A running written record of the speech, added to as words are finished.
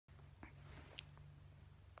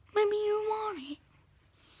want it,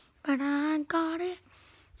 but I got it.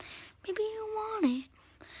 Maybe you want it,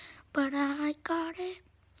 but I got it.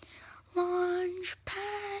 Launch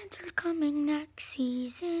pads are coming next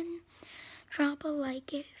season. Drop a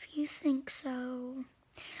like if you think so.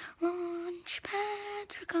 Launch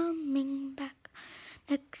pads are coming back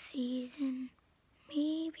next season.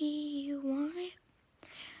 Maybe you want it,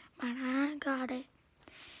 but I got it.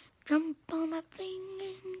 Jump on that thing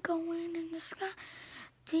and going in the sky.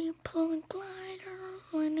 Deploying glider,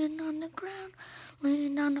 landing on the ground.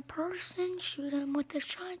 Land on a person, shoot him with a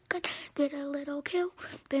shotgun. Get a little kill,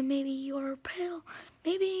 but maybe you're pale.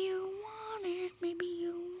 Maybe you want it, maybe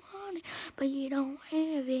you want it, but you don't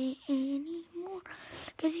have it anymore.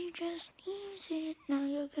 Cause you just use it, now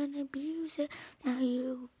you're gonna abuse it. Now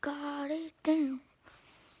you got it down.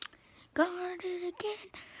 Got it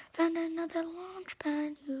again. Found another launch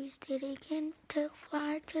pad, used it again to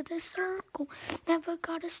fly to the circle. Never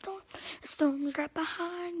got a storm, the storm's right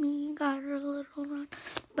behind me. Got a little run,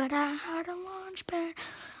 but I had a launch pad.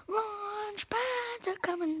 Launch pads are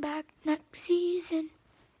coming back next season.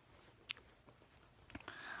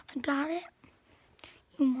 I got it.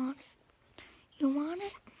 You want it? You want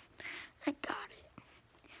it? I got it.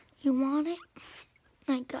 You want it?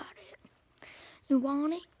 I got it. You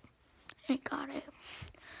want it? I got it.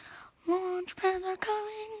 Launch pads are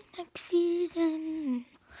coming next season.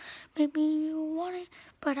 Maybe you want it,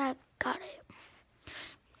 but I got it.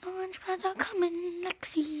 Launch pads are coming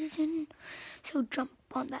next season. So jump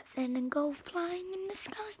on that thing and go flying in the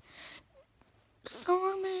sky. The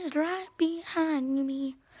storm is right behind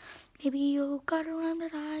me. Maybe you got around,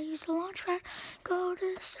 but I use the launch pad. Go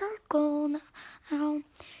to the circle now.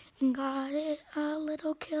 And got it a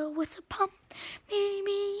little kill with a pump.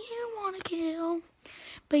 Maybe you want to kill,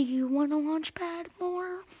 but you want a launch pad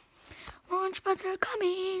more. Launch pads are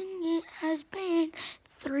coming. It has been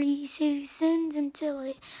 3 seasons until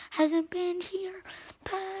it hasn't been here.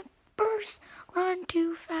 Peppers run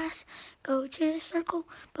too fast. Go to the circle,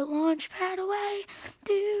 but launch pad away.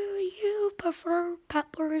 Do you prefer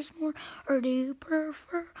peppers more, or do you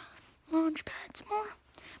prefer launch pads more?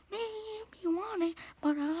 Maybe you want it,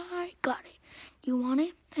 but I got it. You want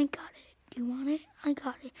it? I got it. You want it? I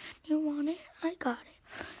got it. You want it? I got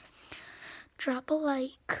it. Drop a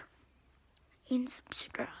like and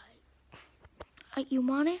subscribe. You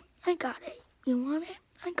want it? I got it. You want it?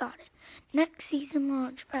 I got it. Next season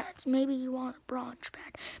launch pads. Maybe you want a launch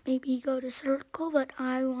pad. Maybe you go to circle, but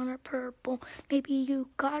I want a purple. Maybe you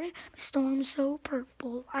got it. The storm's so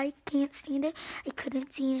purple. I can't stand it. I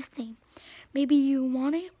couldn't see anything. Maybe you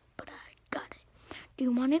want it, but I got it. Do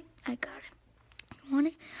you want it? I got it. You want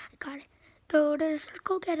it? I got it. Go to the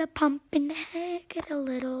circle, get a pump in the head, get a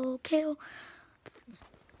little kill.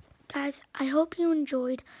 Guys, I hope you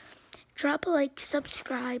enjoyed. Drop a like,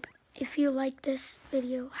 subscribe if you like this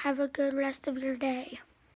video. Have a good rest of your day.